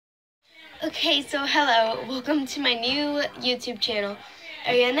Okay, so hello, welcome to my new YouTube channel,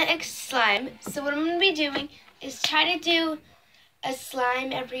 Ariana X Slime. So what I'm going to be doing is try to do a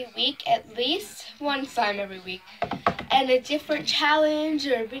slime every week, at least one slime every week, and a different challenge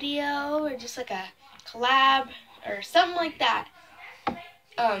or video or just like a collab or something like that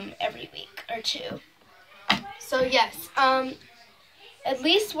every week or two. So yes, at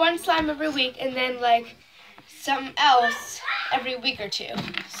least one slime every week and then like something else every week or two.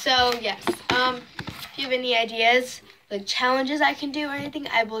 So yes, if you have any ideas, like challenges I can do or anything,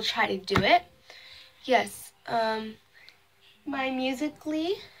 I will try to do it. Yes, my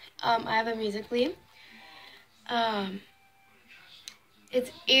Musical.ly, I have a Musical.ly.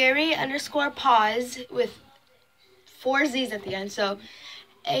 It's Ari_pause with 4 Z's at the end, so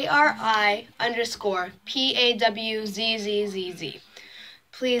ARI_PAWZZZZ.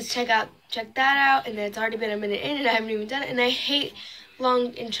 Please check that out. And it's already been a minute in and I haven't even done it. And I hate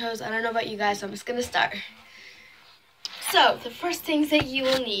long intros. I don't know about you guys, so I'm just gonna start. So the first things that you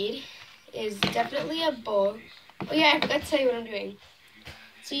will need is definitely a bowl. Oh yeah, I forgot to tell you what I'm doing.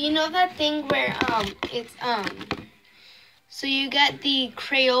 So you know that thing where so you get the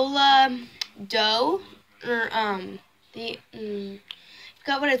crayola dough or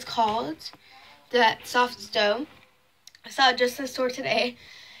forgot what it's called, that soft dough. I saw it just in the store today,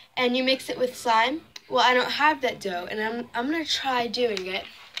 and you mix it with slime. Well, I don't have that dough, and I'm gonna try doing it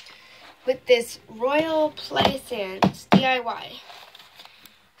with this Royal Play Sand DIY.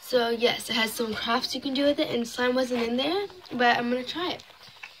 So yes, it has some crafts you can do with it, and slime wasn't in there, but I'm gonna try it.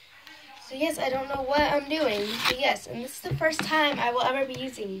 So yes, I don't know what I'm doing, but yes, and this is the first time I will ever be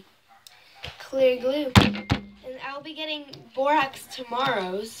using clear glue. And I'll be getting borax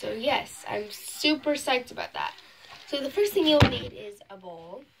tomorrow, so yes, I'm super psyched about that. So the first thing you'll need is a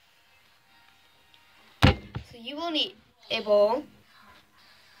bowl. So you will need a bowl,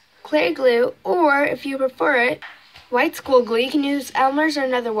 clear glue, or if you prefer it, white school glue. You can use Elmer's or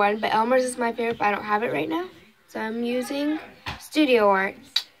another one, but Elmer's is my favorite, but I don't have it right now. So I'm using Studio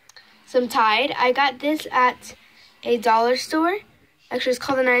Arts. Some Tide. I got this at a dollar store. Actually, it's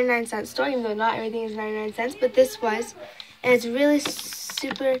called the 99-cent store, even though not everything is 99 cents, but this was. And it's really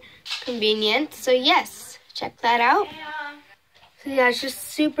super convenient. So yes, check that out. So yeah, it's just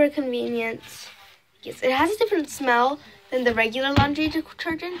super convenient. Yes, it has a different smell than the regular laundry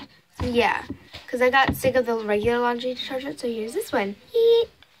detergent. So yeah, because I got sick of the regular laundry detergent, so here's this one.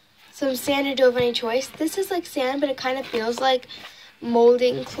 Some sand or dough of any choice. This is like sand, but it kind of feels like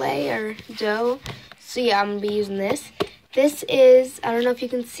molding clay or dough. So yeah, I'm going to be using this. This is, I don't know if you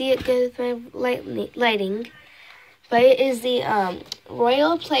can see it good with my lighting, but it is the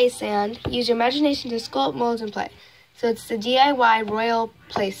Royal Play Sand. Use your imagination to sculpt, mold, and play. So it's the DIY Royal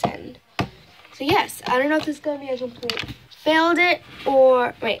Play Sand. So yes, I don't know if it's going to be a complete failed it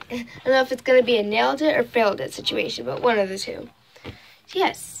or, wait, I don't know if it's going to be a nailed it or failed it situation, but one of the two. So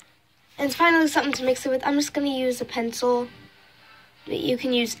yes. And it's finally something to mix it with. I'm just going to use a pencil. You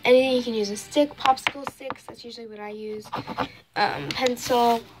can use anything. You can use a stick, popsicle sticks. That's usually what I use.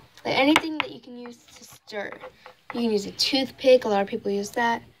 Pencil, like anything that you can use to stir. You can use a toothpick. A lot of people use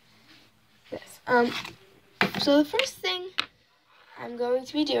that. Yes. So the first thing I'm going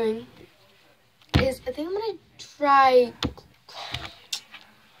to be doing is I think I'm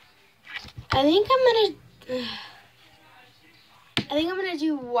gonna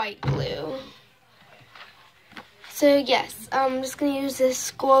do white glue. So yes, I'm just gonna use this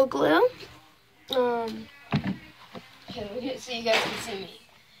school glue. Okay, let me do it so you guys can see me.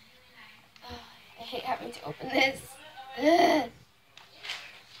 I hate having to open this. Ugh.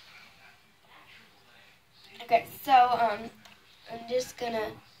 Okay, so I'm just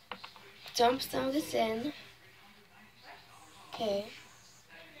gonna dump some of this in. Okay.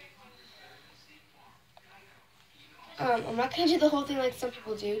 I'm not gonna do the whole thing like some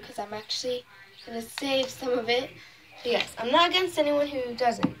people do because I'm actually gonna save some of it. So yes, I'm not against anyone who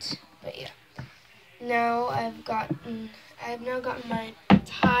doesn't, but yeah. Now I have now gotten my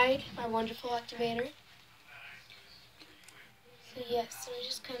Tide, my wonderful activator. So yes, so I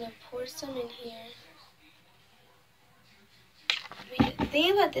just kind of pour some in here. The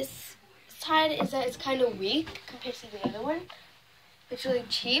thing about this Tide is that it's kind of weak compared to the other one. It's really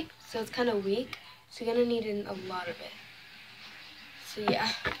cheap, so it's kind of weak. So you're gonna need a lot of it. So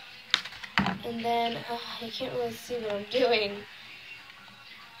yeah. And then, you can't really see what I'm doing.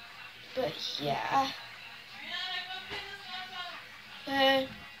 But yeah.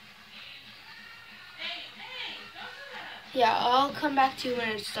 Yeah, I'll come back to you when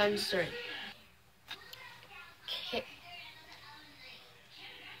it's done stirring. Okay.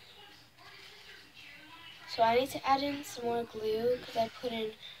 So I need to add in some more glue because I put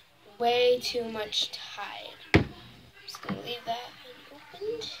in way too much Tide. I'm just gonna leave that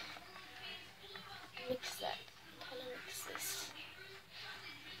unopened. Mix that. Kind of mix this.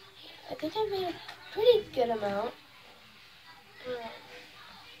 I think I made a pretty good amount. Let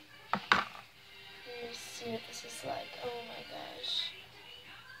me see what this is like. Oh my gosh.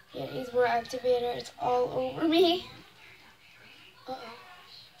 Yeah, it needs more activator. It's all over me. Uh-oh.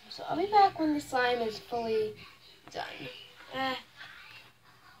 So I'll be back when the slime is fully done.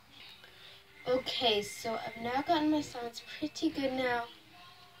 Okay, so I've now gotten my slime. It's pretty good now.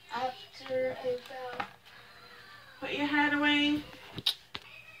 After about... Put your hat away.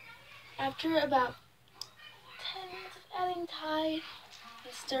 After about 10 minutes of adding Tide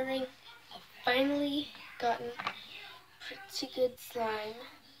and stirring, I've finally gotten pretty good slime.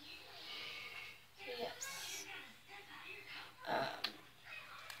 Yes.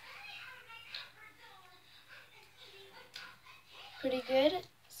 Pretty good.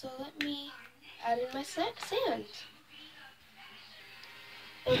 So let me add in my sand.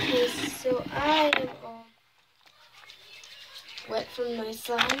 Okay, so I am all wet from my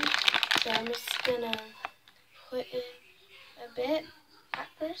slime. So I'm just gonna put in a bit at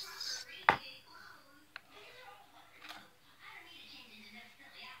first.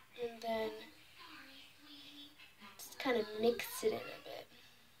 And then just kind of mix it in a bit.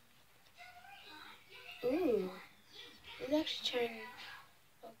 Ooh, it's actually turning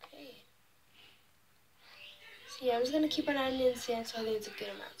okay. So yeah, I'm just gonna keep on adding in sand so I think it's a good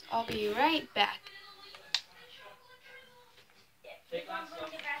amount. So I'll be right back.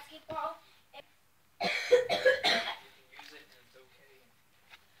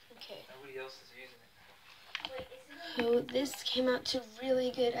 Okay. Nobody else is using it. So this came out to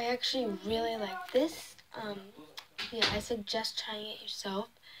really good. I actually really like this. Yeah, I suggest trying it yourself.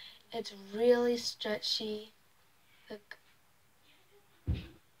 It's really stretchy. Look.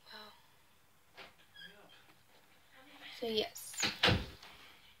 Wow. So yes,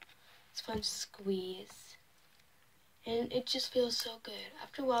 it's fun to squeeze. And it just feels so good.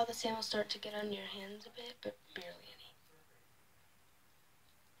 After a while, the sand will start to get on your hands a bit, but barely any.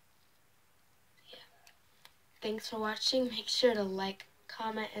 Yeah. Thanks for watching. Make sure to like,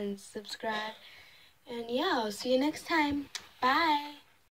 comment, and subscribe. And yeah, I'll see you next time. Bye.